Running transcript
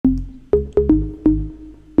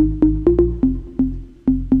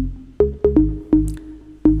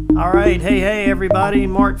right, hey everybody,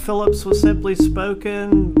 Mark Phillips with Simply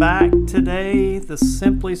Spoken, back today, the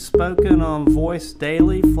Simply Spoken on Voice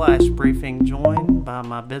Daily Flash Briefing, joined by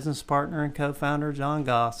my business partner and co-founder, John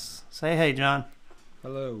Goss. Say hey, John.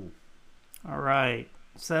 Hello. All right,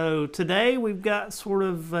 so today we've got sort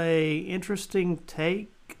of a interesting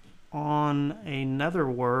take on another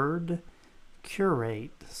word,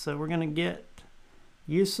 curate. So we're going to get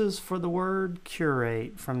uses for the word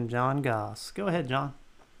curate from John Goss. Go ahead, John.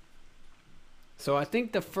 So I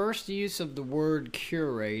think the first use of the word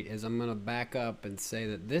curate is, I'm going to back up and say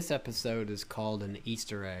that this episode is called an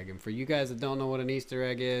Easter egg. And for you guys that don't know what an Easter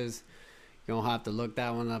egg is, you'll have to look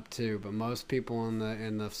that one up too. But most people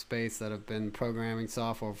in the space that have been programming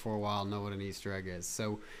software for a while know what an Easter egg is.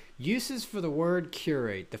 So uses for the word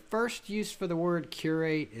curate. The first use for the word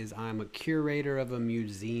curate is, I'm a curator of a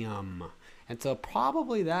museum. And so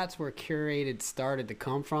probably that's where curated started to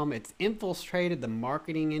come from. It's infiltrated the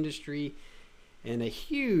marketing industry in a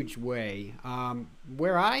huge way.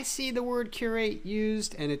 Where I see the word curate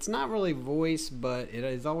used, and it's not really voice, but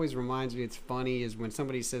it always reminds me it's funny, is when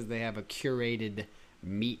somebody says they have a curated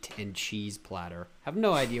meat and cheese platter. I have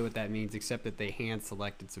no idea what that means, except that they hand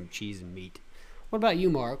selected some cheese and meat. What about you,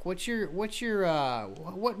 Mark? What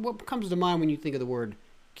comes to mind when you think of the word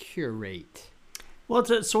curate? Well,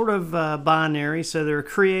 it's sort of binary. So there are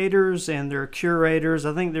creators and there are curators.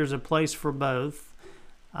 I think there's a place for both.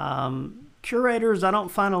 Curators, I don't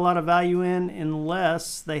find a lot of value in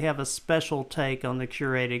unless they have a special take on the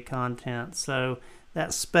curated content. So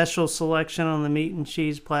that special selection on the meat and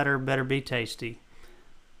cheese platter better be tasty.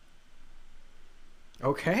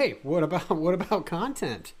 Okay, what about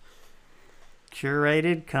content?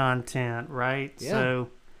 Curated content, right? Yeah. So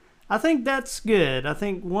I think that's good. I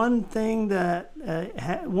think one thing that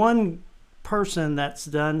one person that's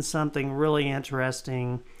done something really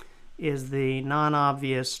interesting is the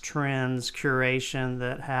non-obvious trends curation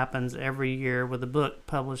that happens every year with a book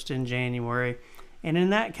published in January. And in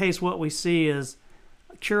that case, what we see is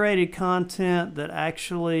curated content that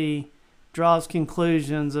actually draws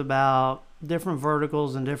conclusions about different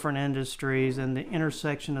verticals and different industries and the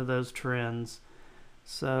intersection of those trends.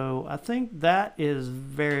 So I think that is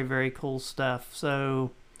very, very cool stuff. So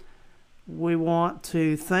we want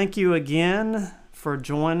to thank you again for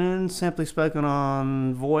joining Simply Spoken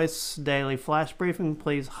on Voice Daily Flash Briefing.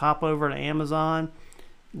 Please hop over to Amazon,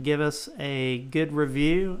 give us a good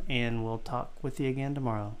review, and we'll talk with you again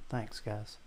tomorrow. Thanks, guys.